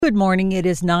Good morning. It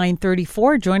is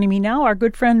 9:34. Joining me now, our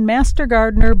good friend, Master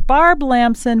Gardener, Barb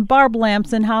Lamson. Barb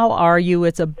Lamson, how are you?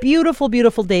 It's a beautiful,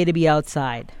 beautiful day to be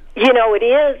outside. You know, it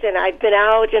is, and I've been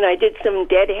out, and I did some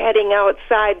deadheading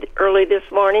outside early this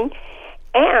morning,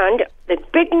 and the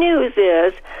big news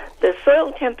is the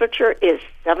soil temperature is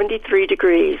 73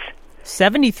 degrees.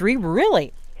 73?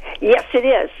 Really? Yes, it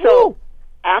is. So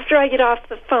after I get off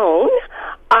the phone,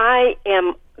 I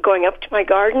am going up to my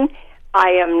garden.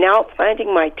 I am now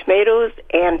planting my tomatoes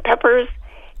and peppers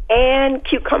and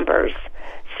cucumbers.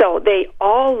 So they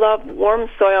all love warm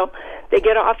soil. They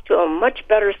get off to a much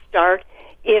better start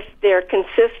if they're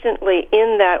consistently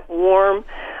in that warm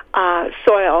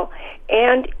soil.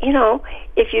 And, you know,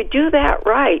 if you do that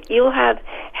right, you'll have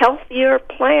healthier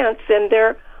plants and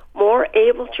they're more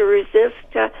able to resist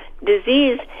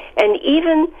disease. And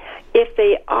even if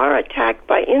they are attacked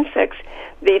by insects,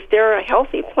 if they're a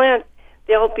healthy plant,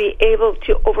 they'll be able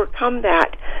to overcome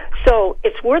that. So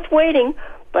it's worth waiting,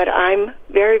 but I'm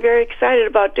very, very excited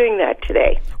about doing that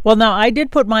today. Well, now, I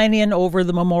did put mine in over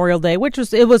the Memorial Day,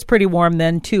 it was pretty warm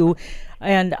then, too.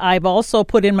 And I've also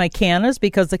put in my cannas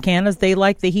because the cannas, they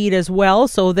like the heat as well.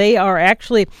 So they are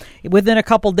actually, within a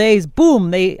couple days,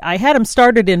 boom, I had them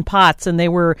started in pots and they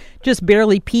were just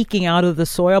barely peeking out of the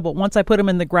soil. But once I put them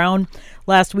in the ground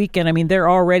last weekend, I mean, they're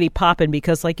already popping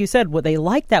because, like you said, they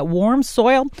like that warm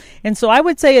soil. And so I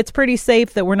would say it's pretty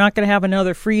safe that we're not going to have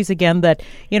another freeze again, that,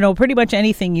 you know, pretty much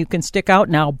anything you can stick out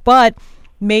now. But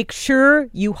make sure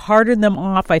you harden them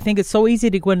off. I think it's so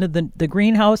easy to go into the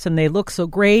greenhouse and they look so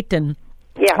great, and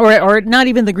yeah. Or not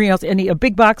even the greenhouse, a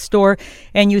big box store,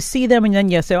 and you see them and then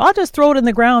you say, I'll just throw it in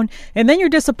the ground. And then you're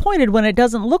disappointed when it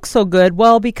doesn't look so good.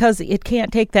 Well, because it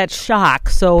can't take that shock.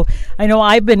 So I know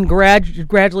I've been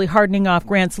gradually hardening off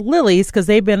Grant's lilies because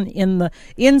they've been in the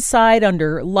inside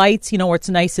under lights, you know, where it's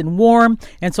nice and warm.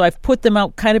 And so I've put them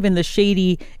out kind of in the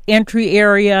shady entry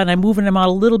area, and I'm moving them out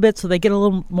a little bit so they get a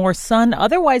little more sun.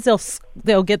 Otherwise,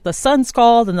 they'll get the sun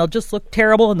scald and they'll just look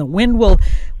terrible, and the wind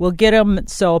will get them.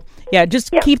 So yeah,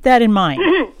 just keep that in mind.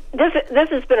 This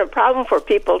has been a problem for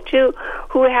people too,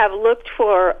 who have looked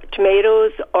for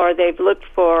tomatoes or they've looked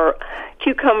for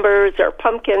cucumbers or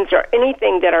pumpkins or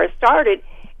anything that are started,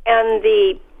 and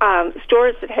the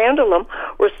stores that handle them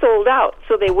were sold out.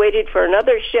 So they waited for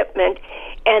another shipment.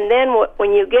 And then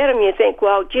when you get them, you think,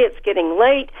 well, gee, it's getting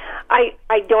late.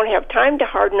 I don't have time to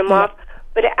harden them off.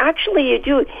 But actually you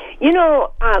do. You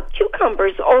know,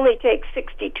 cucumbers only take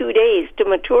 62 days to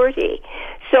maturity.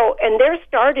 So, and they're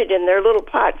started in their little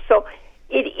pots. So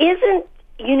it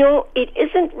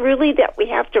isn't really that we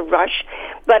have to rush.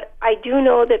 But I do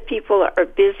know that people are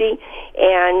busy,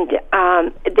 and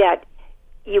that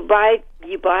you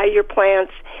buy your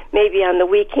plants maybe on the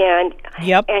weekend,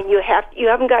 and you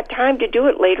haven't got time to do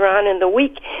it later on in the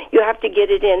week. You have to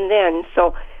get it in then.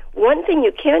 So one thing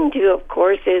you can do, of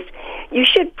course, is you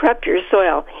should prep your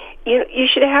soil. You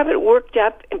should have it worked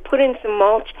up and put in some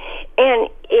mulch. And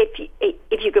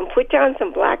if you can put down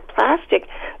some black plastic,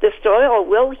 the soil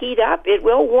will heat up. It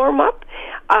will warm up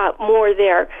more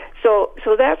there. So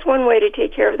that's one way to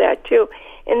take care of that too.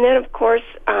 And then, of course,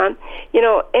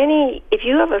 if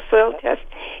you have a soil test,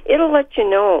 it'll let you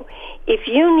know if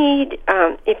you need,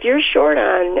 if you're short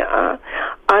on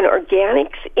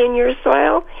organics in your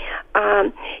soil.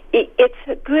 It's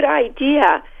a good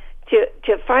idea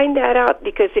to find that out,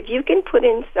 because if you can put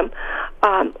in some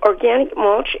organic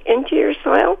mulch into your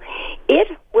soil, it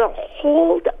will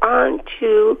hold on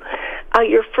to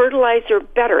your fertilizer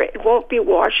better. It won't be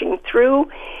washing through,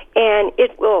 and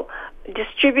it will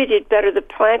distribute it better. The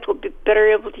plant will be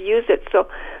better able to use it. So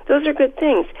those are good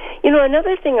things. You know,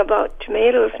 another thing about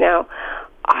tomatoes now,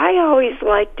 I always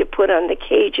like to put on the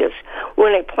cages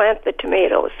when I plant the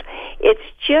tomatoes. It's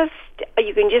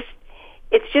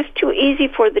just too easy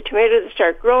for the tomato to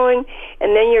start growing,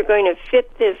 and then you're going to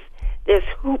fit this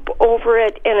hoop over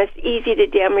it, and it's easy to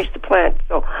damage the plant.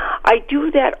 So I do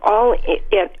that all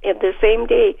at the same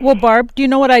day. Well, Barb, do you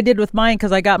know what I did with mine?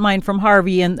 Because I got mine from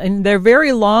Harvey, and they're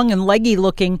very long and leggy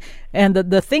looking. And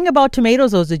the thing about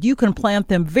tomatoes is that you can plant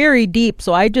them very deep.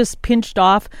 So I just pinched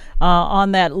off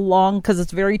on that long, because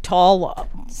it's very tall,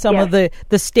 some of the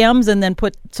stems, and then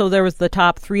so there was the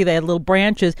top three. They had little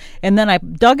branches. And then I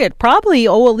dug it probably,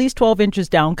 at least 12 inches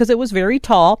down, because it was very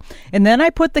tall. And then I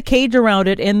put the cage around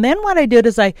it. And then what I did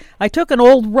is I took an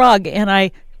old rug and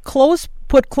I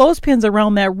put clothespins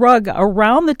around that rug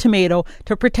around the tomato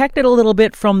to protect it a little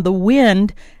bit from the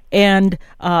wind and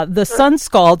the sun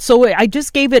scald. So I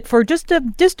just gave it for just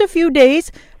a few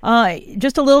days,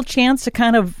 just a little chance to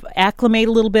kind of acclimate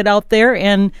a little bit out there,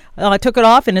 and I took it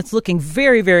off, and it's looking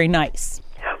very, very nice.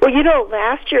 Well,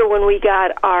 last year when we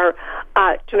got our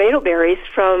tomato berries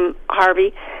from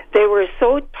Harvey, they were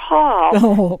so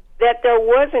tall that there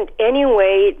wasn't any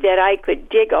way that I could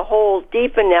dig a hole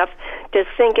deep enough to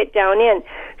sink it down in.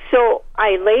 So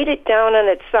I laid it down on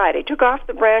its side. I took off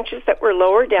the branches that were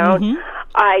lower down.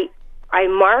 I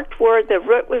marked where the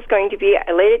root was going to be.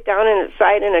 I laid it down on its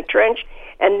side in a trench,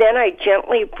 and then I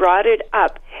gently brought it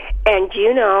up. And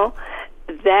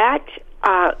that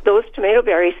those tomato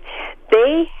berries,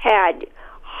 they had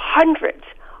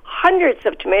hundreds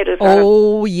of tomatoes on them.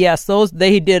 Oh, yes,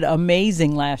 they did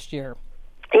amazing last year.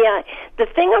 Yeah, the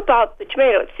thing about the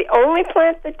tomato, it's the only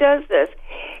plant that does this.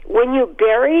 When you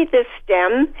bury the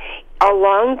stem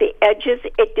along the edges,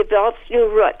 it develops new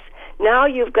roots. Now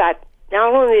you've got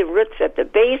not only the roots at the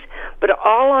base, but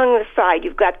all along the side.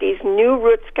 You've got these new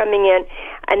roots coming in,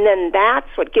 and then that's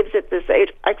what gives it this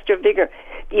extra vigor.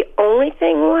 The only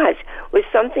thing was, with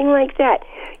something like that,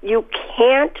 you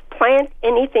can't plant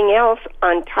anything else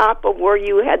on top of where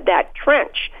you had that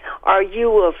trench, or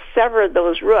you will sever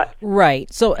those roots.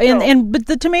 Right. So but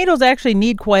the tomatoes actually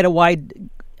need quite a wide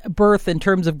berth in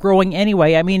terms of growing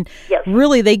anyway. I mean, yes.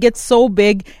 Really, they get so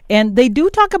big, and they do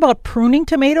talk about pruning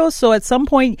tomatoes. So at some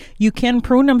point, you can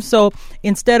prune them. So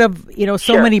instead of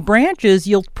so many branches,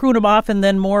 you'll prune them off, and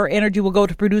then more energy will go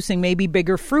to producing maybe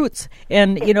bigger fruits.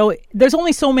 And there's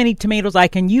only so many tomatoes I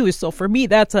can use. So for me,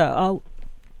 that's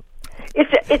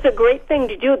It's a great thing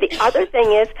to do. The other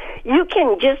thing is you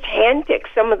can just handpick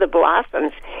some of the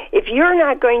blossoms. If you're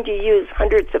not going to use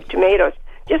hundreds of tomatoes,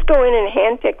 just go in and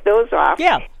handpick those off.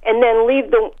 Yeah. And then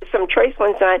leave some choice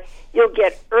ones on. You'll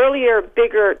get earlier,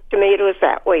 bigger tomatoes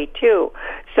that way, too.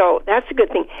 So that's a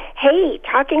good thing. Hey,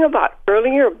 talking about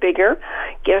earlier, bigger,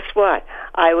 guess what?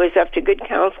 I was up to Good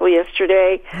Counsel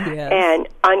yesterday and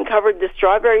uncovered the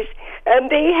strawberries, and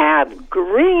they have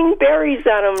green berries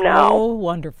on them now. Oh,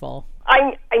 wonderful.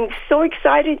 I'm so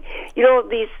excited.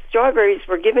 These strawberries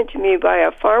were given to me by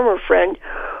a farmer friend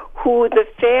who the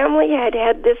family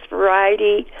had this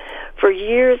variety for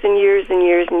years and years and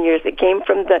years and years. It came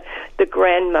from the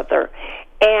grandmother.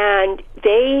 And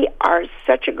they are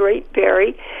such a great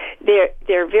berry.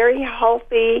 They're very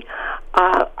healthy.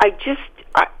 I just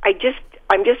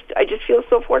feel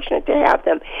so fortunate to have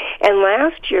them. And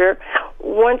last year,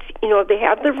 once they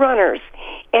have the runners,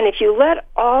 and if you let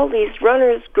all these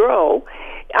runners grow,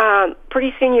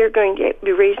 pretty soon you're going to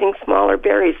be raising smaller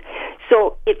berries.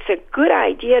 So it's a good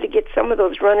idea to get some of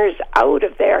those runners out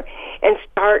of there and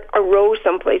start a row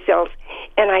someplace else.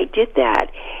 And I did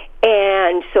that.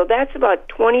 And so that's about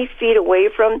 20 feet away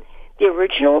from the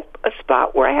original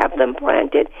spot where I have them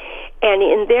planted. And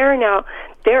in there now,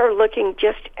 they're looking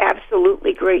just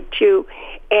absolutely great, too.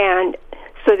 And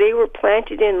so they were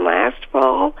planted in last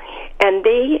fall, and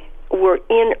they were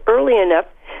in early enough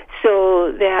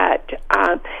so that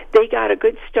they got a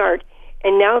good start.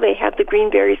 And now they have the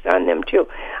green berries on them, too.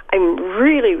 I'm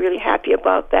really, really happy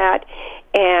about that.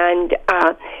 And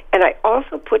I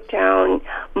also put down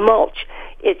mulch.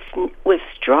 It's with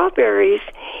strawberries.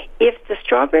 If the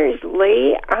strawberries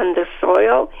lay on the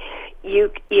soil,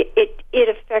 it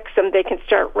affects them. They can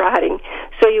start rotting.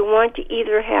 So you want to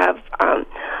either have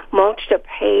mulched up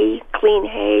hay, clean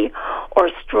hay,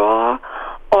 or straw,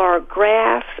 or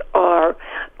grass, or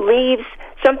leaves,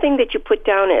 something that you put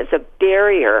down as a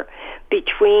barrier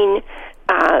between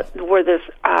where the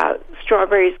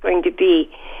strawberry is going to be,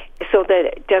 so that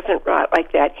it doesn't rot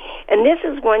like that. And this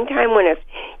is one time when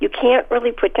you can't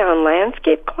really put down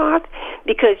landscape cloth,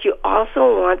 because you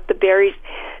also want the berries.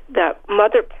 The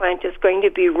mother plant is going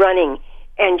to be running,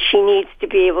 and she needs to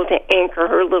be able to anchor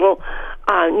her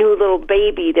new little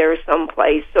baby there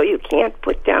someplace. So you can't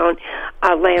put down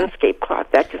a landscape cloth.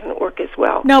 That doesn't work as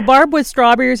well. Now, Barb, with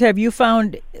strawberries, have you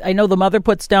found, I know the mother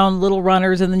puts down little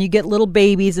runners, and then you get little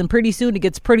babies, and pretty soon it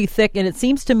gets pretty thick, and it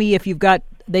seems to me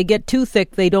they get too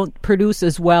thick, they don't produce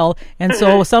as well. And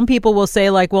so some people will say,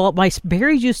 like, well, my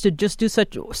berries used to just do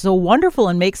so wonderful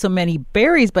and make so many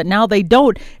berries, but now they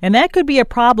don't. And that could be a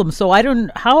problem. So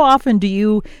how often do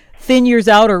you thin yours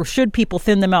out, or should people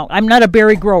thin them out? I'm not a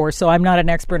berry grower, so I'm not an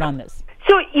expert on this.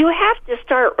 So you have to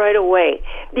start right away,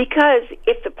 because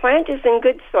if the plant is in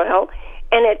good soil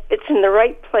and it's in the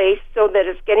right place so that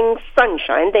it's getting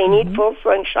sunshine, they need full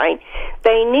sunshine,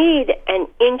 they need an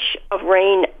inch of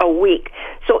rain a week.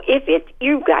 So if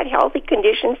you've got healthy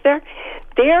conditions there,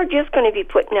 they're just going to be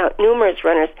putting out numerous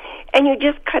runners, and you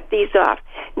just cut these off.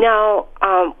 Now,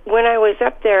 when I was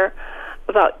up there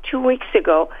about 2 weeks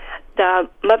ago, the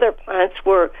mother plants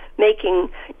were making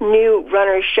new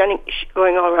runners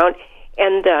going all around,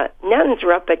 and the nuns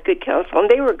were up at Good Counsel, and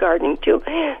they were gardening too.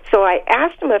 So I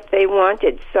asked them if they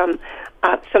wanted some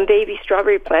some baby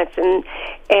strawberry plants, and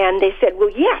they said,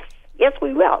 well, yes,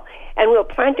 we will, and we'll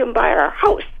plant them by our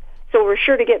house, so we're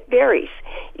sure to get berries.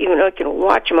 Even though you can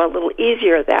watch them a little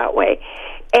easier that way.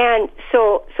 And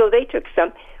so they took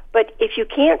some. But if you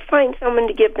can't find someone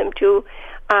to give them to,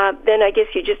 then I guess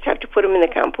you just have to put them in the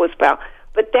compost pile.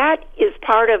 But that is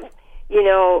part of,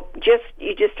 you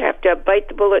just have to bite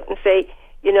the bullet and say,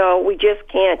 we just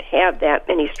can't have that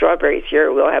many strawberries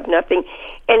here. We'll have nothing.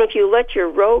 And if you let your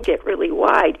row get really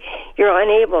wide, you're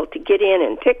unable to get in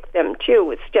and pick them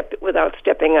too without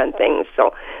stepping on things.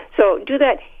 So do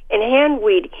that. And hand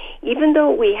weed, even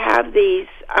though we have these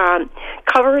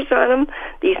covers on them,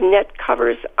 these net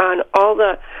covers on all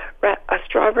the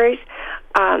strawberries,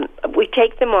 we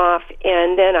take them off,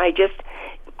 and then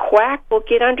quack will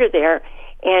get under there.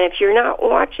 And if you're not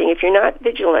watching, if you're not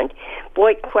vigilant,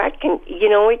 boy, quack can,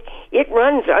 it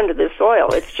runs under the soil.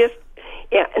 It's just,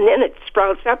 and then it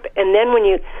sprouts up, and then when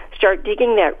you start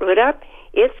digging that root up,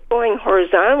 it's going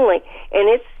horizontally, and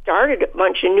it's started a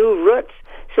bunch of new roots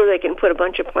so they can put a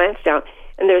bunch of plants down.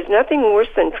 And there's nothing worse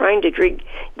than trying to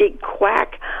dig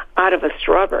quack out of a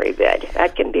strawberry bed.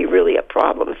 That can be really a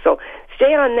problem. So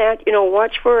stay on that,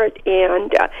 watch for it,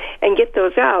 and get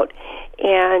those out.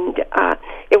 And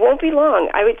it won't be long.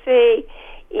 I would say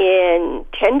in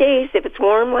 10 days, if it's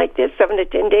warm like this, 7 to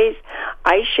 10 days,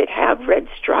 I should have red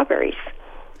strawberries.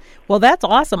 Well, that's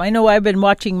awesome. I know I've been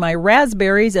watching my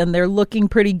raspberries, and they're looking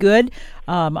pretty good.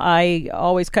 I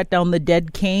always cut down the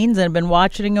dead canes, and I've been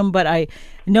watching them, but I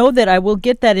know that I will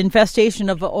get that infestation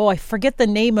of, I forget the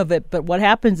name of it, but what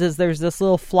happens is there's this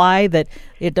little fly that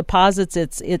it deposits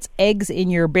its eggs in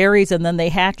your berries, and then they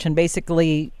hatch, and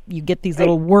basically you get these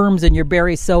little worms in your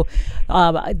berries. So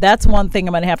that's one thing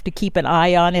I'm going to have to keep an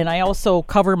eye on, and I also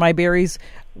cover my berries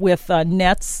with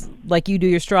nets like you do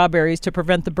your strawberries to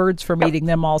prevent the birds from eating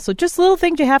them all. So just little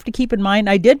things you have to keep in mind.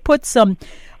 I did put some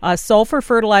sulfur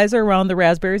fertilizer around the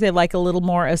raspberries. They like a little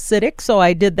more acidic, so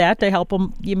I did that to help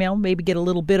them, maybe get a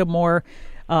little bit of more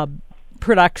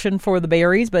production for the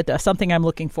berries, but something I'm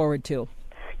looking forward to.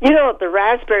 The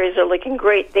raspberries are looking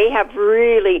great. They have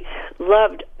really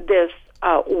loved this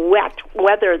wet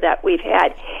weather that we've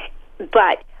had,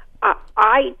 but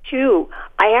I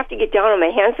have to get down on my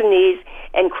hands and knees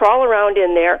and crawl around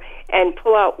in there and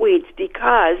pull out weeds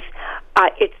because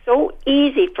it's so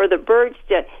easy for the birds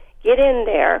to get in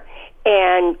there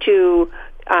and to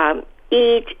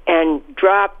eat and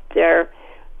drop their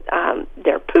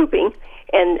pooping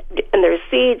and their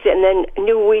seeds, and then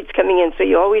new weeds coming in. So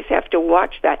you always have to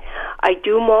watch that. I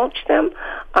do mulch them,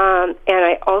 and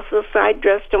I also side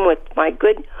dress them with my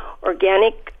good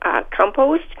organic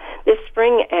compost this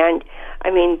spring, and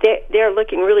they're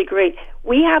looking really great.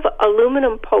 We have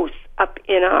aluminum posts up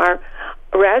in our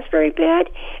raspberry bed,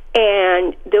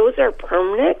 and those are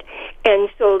permanent, and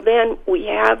so then we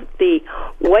have the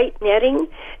white netting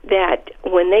that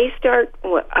when they start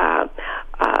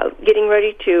getting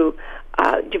ready to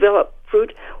develop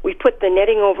fruit, we put the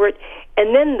netting over it,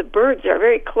 and then the birds are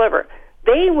very clever.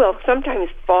 They will sometimes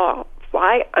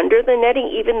fly under the netting,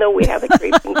 even though we have it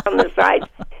creeping from the sides.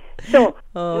 So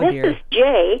Mrs.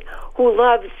 J, who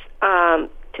loves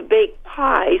to bake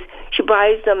pies, she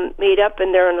buys them made up,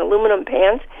 and they're in aluminum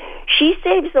pans. She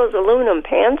saves those aluminum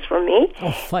pans for me.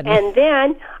 Oh, funny. And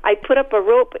then I put up a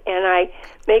rope, and I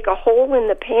make a hole in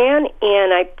the pan,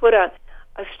 and I put a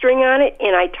string on it,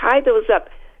 and I tie those up.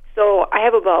 So I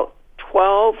have about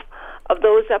 12 of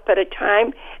those up at a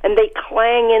time, and they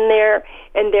clang in there,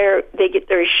 and they get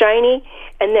very shiny,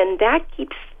 and then that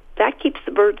keeps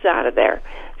the birds out of there.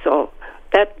 So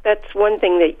that's one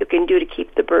thing that you can do to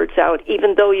keep the birds out,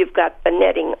 even though you've got the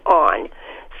netting on.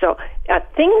 So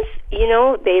things,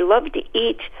 they love to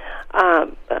eat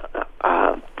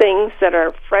things that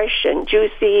are fresh and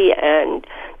juicy and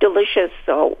delicious.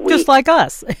 So just like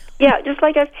us. Yeah, just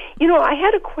like us. I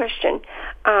had a question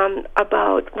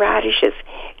about radishes,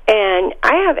 and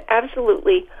I have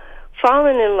absolutely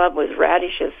fallen in love with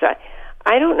radishes.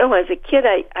 I don't know, as a kid,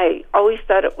 I always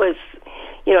thought it was,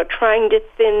 trying to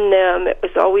thin them. It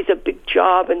was always a big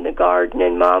job in the garden,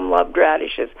 and Mom loved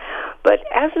radishes. But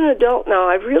as an adult now,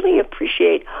 I really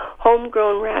appreciate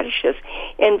homegrown radishes.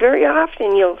 And very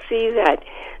often you'll see that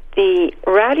the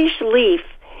radish leaf,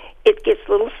 it gets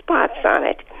little spots on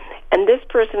it. And this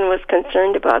person was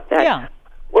concerned about that. Yeah.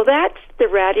 Well, that's the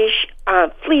radish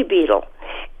flea beetle.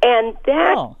 And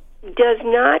that does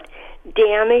not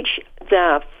damage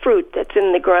the fruit that's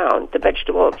in the ground, the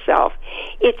vegetable itself.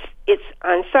 It's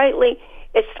unsightly.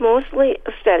 It's mostly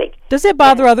aesthetic. Does it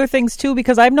bother other things too?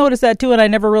 Because I've noticed that too, and I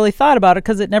never really thought about it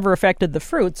because it never affected the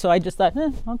fruit. So I just thought,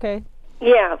 okay.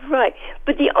 Yeah, right.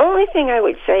 But the only thing I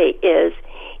would say is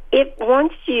if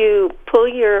once you pull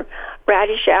your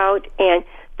radish out and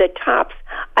the tops,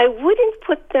 I wouldn't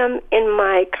put them in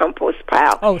my compost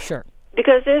pile. Oh, sure.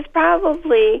 Because there's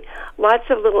probably lots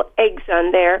of little eggs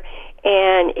on there,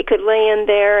 and it could lay in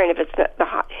there. And if it's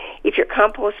not if your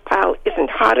compost pile isn't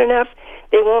hot enough,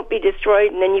 they won't be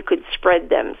destroyed, and then you could spread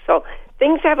them. So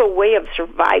things have a way of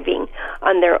surviving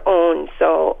on their own.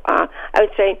 So I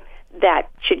would say that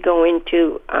should go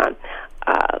into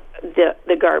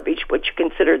the garbage, what you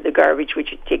consider the garbage,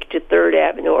 which you take to 3rd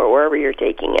Avenue or wherever you're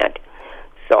taking it.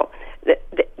 So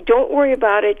don't worry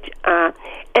about it.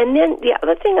 And then the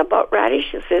other thing about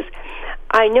radishes is,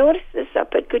 I noticed this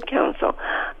up at Good Counsel.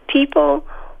 People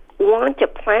want to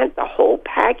plant the whole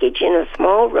package in a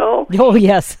small row. Oh,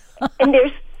 yes. And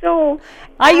they're so...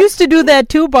 I used to do that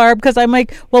too, Barb, because I'm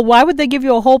like, well, why would they give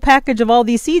you a whole package of all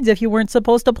these seeds if you weren't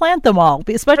supposed to plant them all?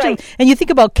 Especially, right. And you think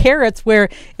about carrots where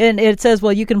it says,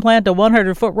 well, you can plant a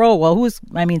 100-foot row. Well,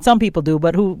 some people do,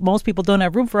 but most people don't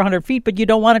have room for 100 feet, but you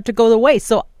don't want it to go to waste.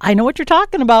 So I know what you're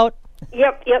talking about.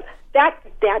 Yep.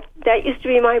 That used to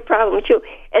be my problem too.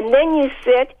 And then you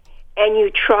sit and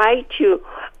you try to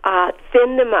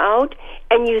thin them out,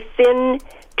 and you thin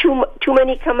too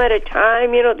many come at a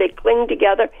time. They cling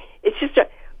together. It's just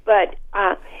but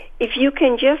if you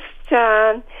can just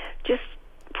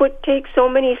take so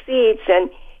many seeds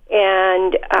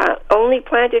and only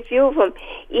plant a few of them,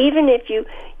 even if you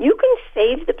can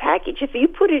save the package if you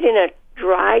put it in a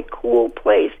dry, cool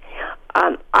place.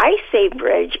 I saved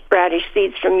radish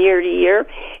seeds from year to year,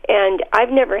 and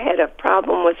I've never had a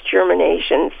problem with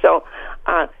germination. So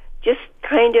just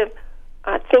kind of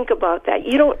think about that.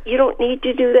 You don't need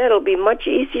to do that. It'll be much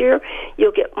easier.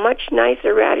 You'll get much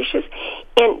nicer radishes.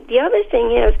 And the other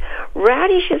thing is,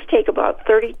 radishes take about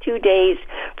 32 days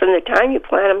from the time you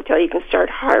plant them until you can start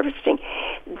harvesting.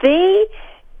 They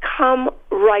come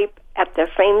ripe at the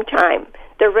same time.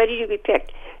 They're ready to be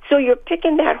picked. So you're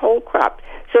picking that whole crop.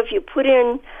 So if you put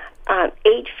in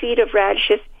 8 feet of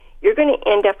radishes, you're going to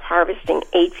end up harvesting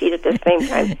 8 feet at the same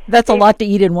time. That's a lot to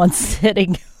eat in one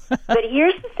sitting. But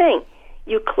here's the thing.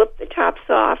 You clip the tops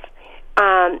off,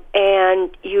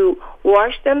 and you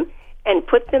wash them and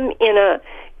put them in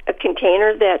a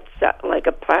container that's like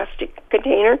a plastic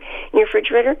container in your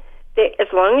refrigerator. As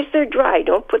long as they're dry,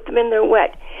 don't put them in there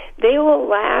wet. They will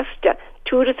last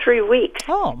 2 to 3 weeks.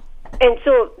 Oh. And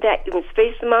so that you can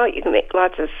space them out. You can make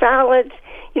lots of salads.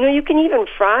 You can even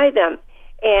fry them.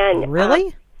 And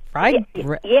really? Fried?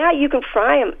 Yeah, you can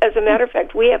fry them. As a matter of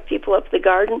fact, we have people up the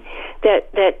garden that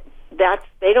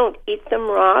they don't eat them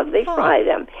raw. They fry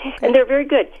them, okay. And they're very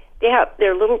good.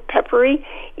 They're a little peppery.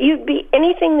 You'd be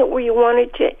anything where you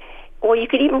wanted to. Or you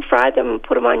could even fry them and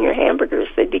put them on your hamburgers.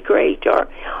 They'd be great. Or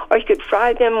you could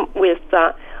fry them with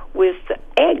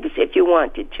eggs if you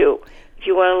wanted to. If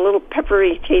you want a little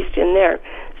peppery taste in there,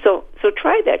 so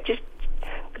try that. Just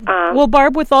well,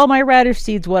 Barb, with all my radish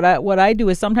seeds, what I do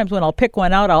is sometimes when I'll pick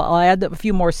one out, I'll add a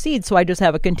few more seeds, so I just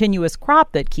have a continuous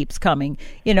crop that keeps coming.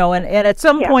 And at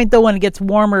some point, though, when it gets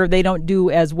warmer, they don't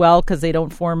do as well because they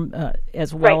don't form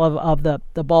as well of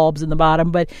the bulbs in the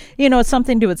bottom. But it's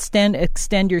something to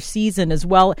extend your season as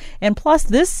well. And plus,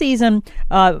 this season,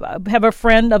 have a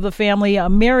friend of the family,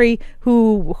 Mary,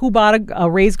 who bought a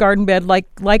raised garden bed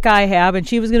like I have, and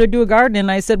she was going to do a garden.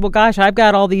 And I said, well, gosh, I've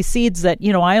got all these seeds that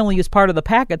I only use part of the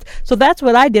packets. So that's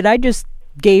what I did. I just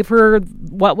gave her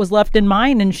what was left in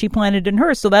mine, and she planted in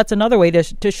hers. So that's another way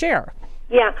to share.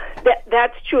 Yeah,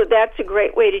 that's true. That's a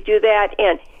great way to do that.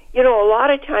 And a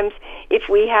lot of times, if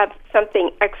we have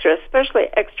something extra, especially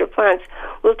extra plants,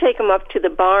 we'll take them up to the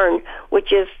barn,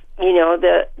 which is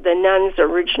the nun's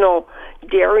original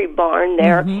dairy barn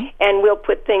there, mm-hmm. and we'll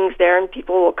put things there, and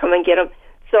people will come and get them.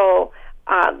 So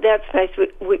that's nice.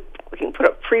 We can put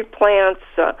up free plants.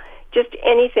 Just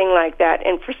anything like that.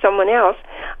 And for someone else,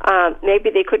 maybe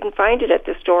they couldn't find it at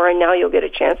the store, and now you'll get a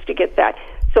chance to get that.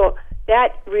 So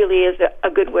that really is a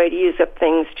good way to use up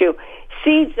things, too.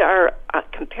 Seeds are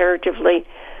comparatively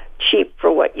cheap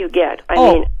for what you get. I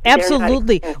mean,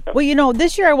 absolutely. Well,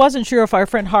 this year I wasn't sure if our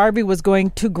friend Harvey was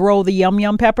going to grow the Yum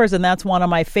Yum peppers, and that's one of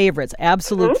my favorites,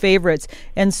 absolute mm-hmm. favorites.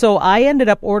 And so I ended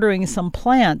up ordering some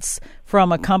plants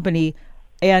from a company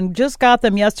and just got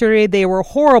them yesterday. They were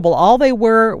horrible. All they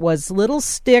were was little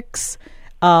sticks.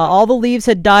 All the leaves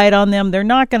had died on them. They're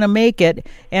not going to make it.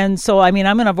 And so, I'm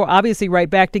going to obviously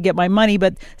write back to get my money.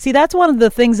 But see, that's one of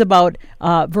the things about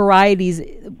varieties.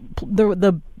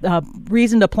 The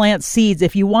reason to plant seeds.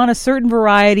 If you want a certain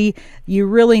variety, you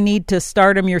really need to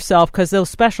start them yourself, because those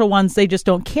special ones, they just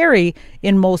don't carry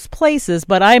in most places.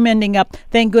 But I'm ending up,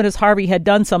 thank goodness Harvey had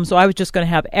done some, so I was just going to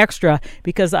have extra,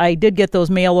 because I did get those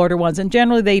mail order ones, and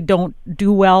generally they don't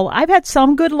do well. I've had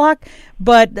some good luck,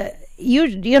 but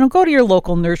you know, go to your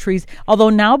local nurseries.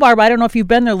 Although now, Barb, I don't know if you've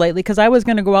been there lately, because I was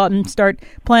going to go out and start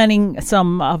planting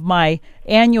some of my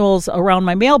annuals around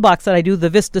my mailbox that I do, the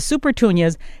Vista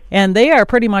Supertunias, and they are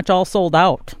pretty much all sold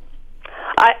out.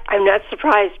 I'm not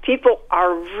surprised. People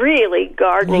are really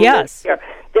gardening yes. this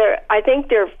year. I think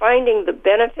they're finding the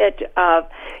benefit of,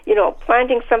 you know,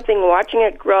 planting something, watching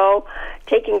it grow,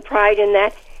 taking pride in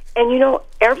that. And, you know,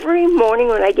 every morning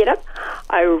when I get up,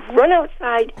 I run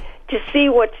outside to see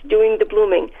what's doing the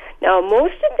blooming. Now,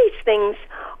 most of these things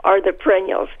are the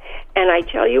perennials, and I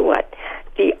tell you what,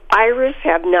 the iris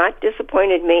have not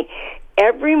disappointed me.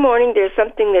 Every morning there's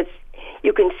something that's,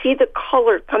 you can see the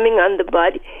color coming on the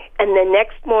bud, and the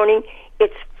next morning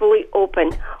it's fully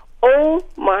open. Oh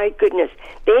my goodness.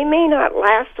 They may not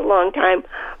last a long time,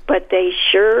 but they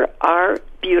sure are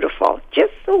beautiful.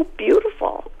 Just so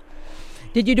beautiful.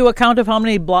 Did you do a count of how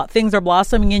many things are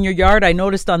blossoming in your yard? I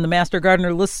noticed on the Master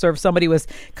Gardener listserv somebody was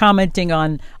commenting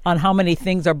on how many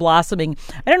things are blossoming.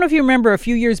 I don't know if you remember a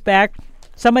few years back,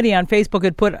 somebody on Facebook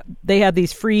had they had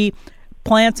these free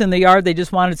plants in the yard. They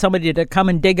just wanted somebody to come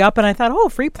and dig up. And I thought, oh,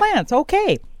 free plants.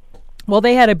 Okay. Well,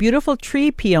 they had a beautiful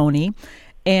tree peony.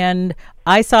 And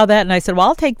I saw that and I said, well,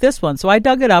 I'll take this one. So I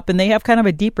dug it up, and they have kind of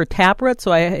a deeper taproot,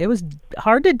 so it was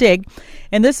hard to dig.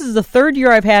 And this is the third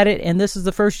year I've had it, and this is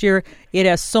the first year. It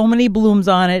has so many blooms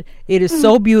on it. It is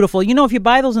so beautiful. You know, if you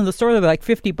buy those in the store, they're like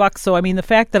 $50. So, I mean, the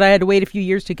fact that I had to wait a few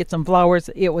years to get some flowers,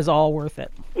 it was all worth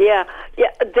it. Yeah,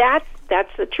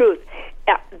 that's the truth.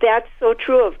 That's so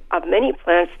true of many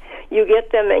plants. You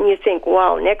get them and you think,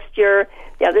 wow, next year,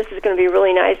 yeah, this is going to be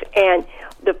really nice. And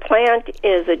the plant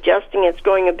is adjusting, it's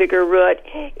growing a bigger root.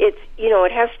 It's, you know,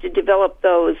 it has to develop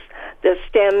the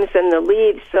stems and the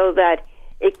leaves so that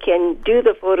it can do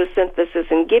the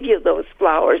photosynthesis and give you those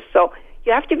flowers. So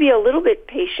you have to be a little bit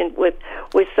patient with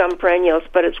some perennials,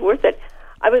 but it's worth it.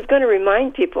 I was going to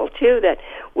remind people, too, that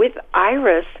with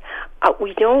iris,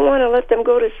 we don't want to let them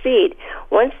go to seed.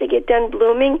 Once they get done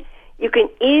blooming, you can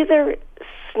either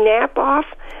snap off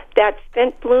that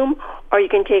spent bloom, or you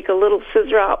can take a little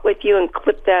scissor out with you and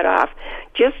clip that off.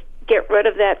 Just get rid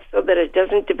of that so that it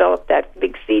doesn't develop that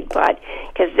big seed pod,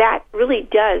 because that really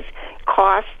does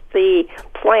cost the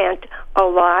plant a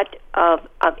lot of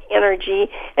energy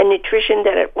and nutrition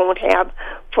that it won't have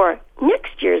for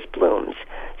next year's blooms.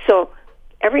 So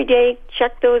every day,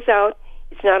 check those out.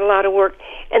 It's not a lot of work.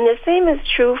 And the same is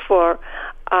true for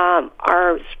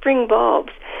our spring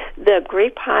bulbs. The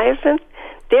grape hyacinth,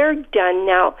 they're done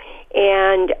now,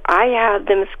 and I have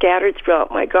them scattered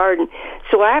throughout my garden.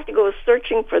 So I have to go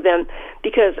searching for them,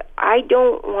 because I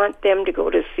don't want them to go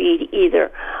to seed either.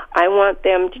 I want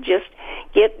them to just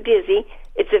get busy.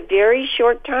 It's a very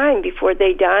short time before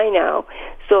they die now,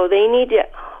 so they need to,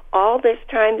 all this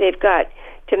time they've got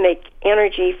to make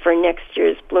energy for next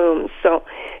year's blooms. So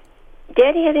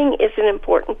deadheading is an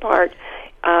important part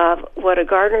of what a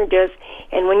gardener does,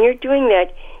 and when you're doing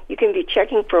that, you can be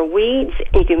checking for weeds,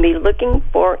 and you can be looking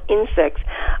for insects.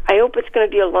 I hope it's going to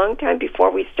be a long time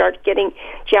before we start getting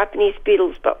Japanese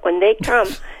beetles, but when they come,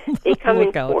 they come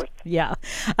in force. Yeah,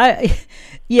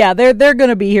 they're going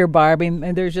to be here, Barb. I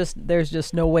mean, there's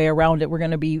just no way around it. We're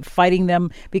going to be fighting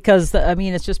them, because I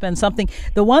mean, it's just been something.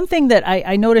 The one thing that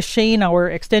I noticed Shane, our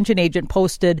extension agent,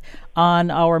 posted on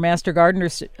our Master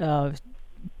Gardeners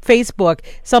Facebook,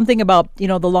 something about, you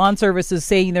know, the lawn services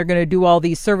saying they're going to do all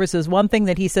these services. One thing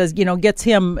that he says, you know, gets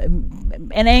him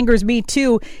and angers me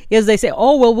too, is they say,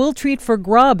 oh, well, we'll treat for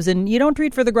grubs, and you don't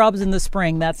treat for the grubs in the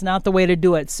spring. That's not the way to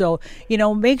do it. So, you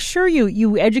know, make sure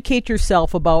you educate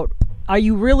yourself about, are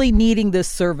you really needing this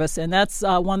service? And that's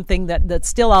one thing that's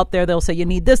still out there. They'll say you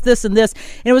need this, this, and this.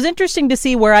 And it was interesting to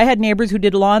see where I had neighbors who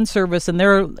did lawn service, and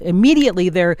their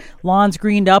lawns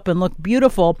greened up and looked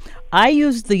beautiful. I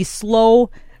used the slow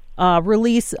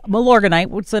release Milorganite,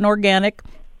 which is an organic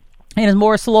and is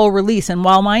more slow release. And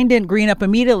while mine didn't green up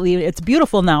immediately, it's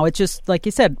beautiful now. It's just, like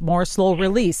you said, more slow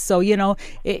release. So, you know,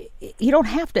 you don't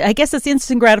have to. I guess it's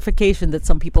instant gratification that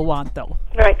some people want, though.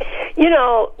 Right. You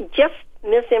know, just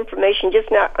misinformation, just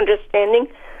not understanding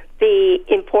the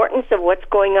importance of what's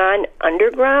going on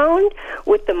underground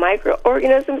with the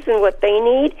microorganisms and what they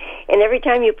need. And every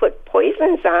time you put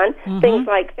poisons on, things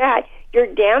like that, you're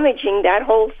damaging that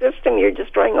whole system. You're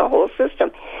destroying a whole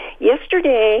system.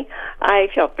 Yesterday, I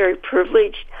felt very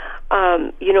privileged.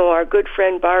 You know, our good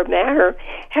friend Barb Maher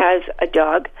has a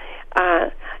dog,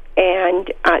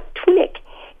 and Tunic.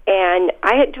 And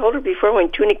I had told her before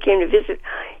when Tunic came to visit,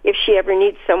 if she ever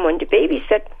needs someone to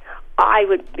babysit, I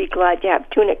would be glad to have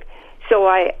Tunic. So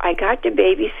I got to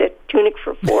babysit Tunic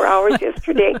for 4 hours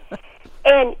yesterday.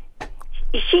 And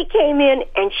she came in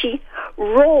and she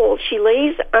rolls. She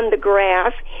lays on the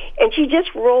grass and she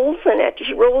just rolls in it.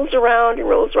 She rolls around and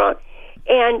rolls around.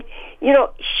 And, you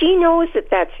know, she knows that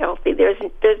that's healthy. There's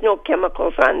no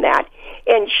chemicals on that.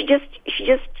 And she just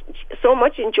so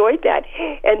much enjoyed that.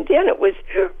 And then it was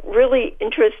really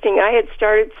interesting. I had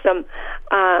started some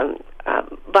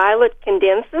violet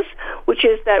cadensis, which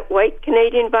is that white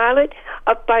Canadian violet,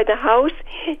 up by the house,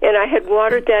 and I had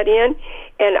watered that in,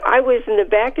 and I was in the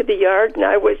back of the yard, and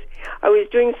I was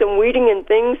doing some weeding and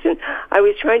things, and I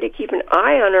was trying to keep an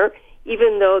eye on her,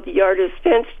 even though the yard is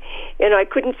fenced, and I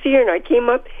couldn't see her, and I came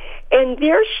up, and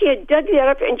there she had dug that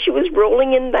up, and she was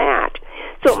rolling in that.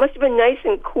 So it must have been nice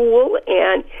and cool,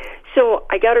 and so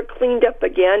I got her cleaned up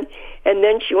again, and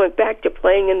then she went back to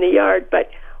playing in the yard. But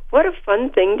what a fun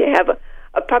thing to have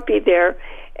a puppy there,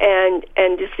 and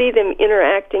to see them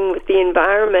interacting with the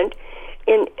environment.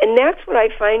 And that's what I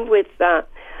find with the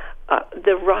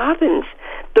robins.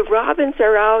 The robins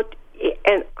are out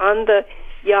and on the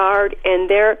yard, and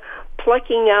they're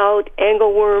plucking out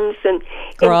angleworms and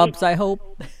grubs, I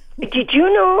hope. Did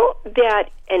you know that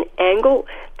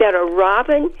a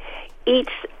robin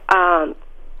eats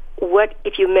what,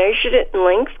 if you measured it in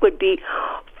length, would be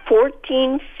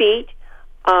 14 feet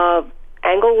of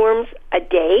angleworms a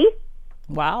day?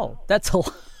 Wow, that's a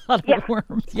lot of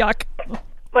worms. Yuck.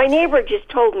 My neighbor just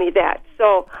told me that,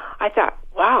 so I thought,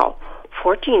 wow,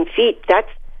 14 feet,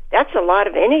 that's a lot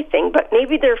of anything, but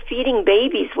maybe they're feeding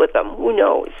babies with them. Who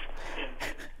knows?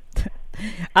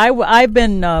 I've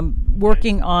been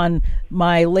working on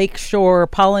my lakeshore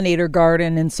pollinator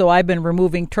garden, and so I've been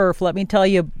removing turf. Let me tell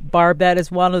you, Barb, that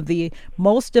is one of the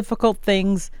most difficult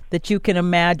things that you can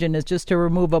imagine, is just to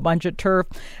remove a bunch of turf.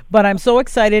 But I'm so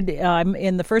excited.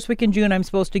 In the first week in June, I'm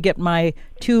supposed to get my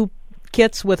 2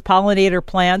 kits with pollinator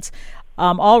plants.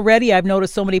 Already I've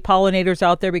noticed so many pollinators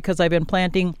out there because I've been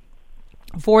planting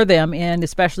for them, and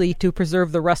especially to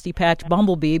preserve the rusty patch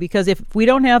bumblebee, because if we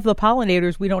don't have the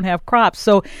pollinators, we don't have crops.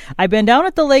 So I've been down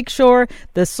at the lakeshore.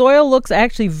 The soil looks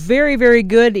actually very, very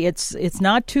good. It's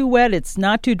not too wet. It's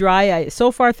not too dry. So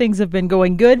far, things have been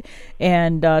going good.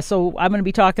 And so I'm going to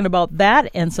be talking about that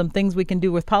and some things we can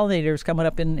do with pollinators coming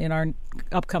up in our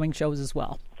upcoming shows as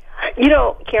well. You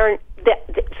know, Karen,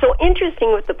 so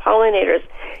interesting with the pollinators.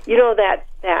 You know that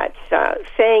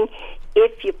saying,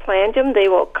 if you plant them, they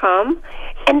will come.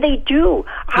 And they do.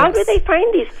 How do they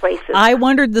find these places? I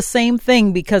wondered the same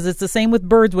thing, because it's the same with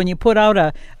birds. When you put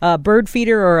out a bird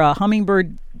feeder or a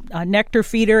hummingbird nectar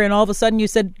feeder, and all of a sudden you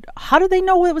said, how do they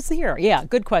know it was here? Yeah,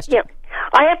 good question. Yeah.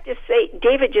 I have to say,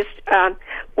 David just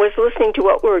was listening to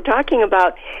what we were talking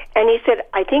about, and he said,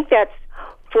 I think that's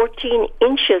 14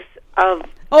 inches of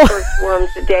earthworms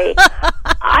a day.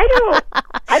 I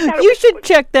thought you should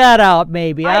check that out,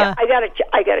 maybe. I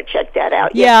gotta check that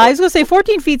out. Yeah, I was gonna say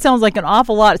 14 feet sounds like an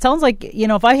awful lot. It sounds like,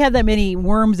 if I had that many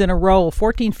worms in a row,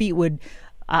 14 feet would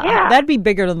that'd be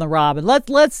bigger than the robin.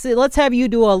 Let's have you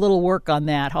do a little work on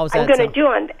that. How's that? I'm going to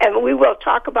do it, and we will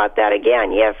talk about that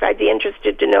again. Yes, I'd be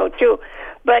interested to know too.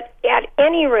 But at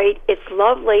any rate, it's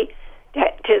lovely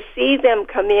to see them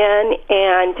come in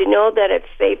and to know that it's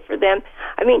safe for them.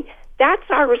 I mean, that's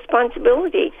our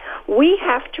responsibility. We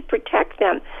have to protect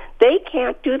them. They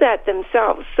can't do that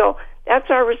themselves. So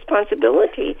that's our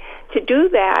responsibility to do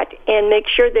that and make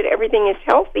sure that everything is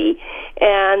healthy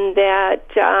and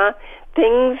that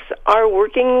things are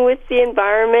working with the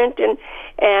environment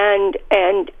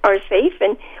and are safe,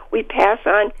 and we pass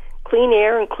on clean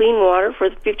air and clean water for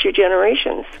the future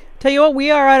generations. Tell you what, we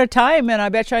are out of time, and I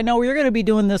bet you I know what you're going to be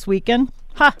doing this weekend.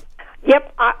 Ha!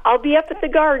 Yep, I'll be up at the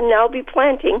garden. I'll be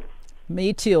planting.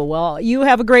 Me too. Well, you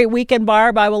have a great weekend,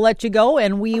 Barb. I will let you go,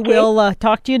 and we will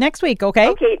talk to you next week, okay?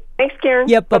 Okay. Thanks, Karen.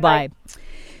 Yep, bye-bye.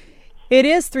 It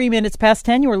is 3 minutes past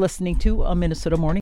 10. You are listening to A Minnesota Morning.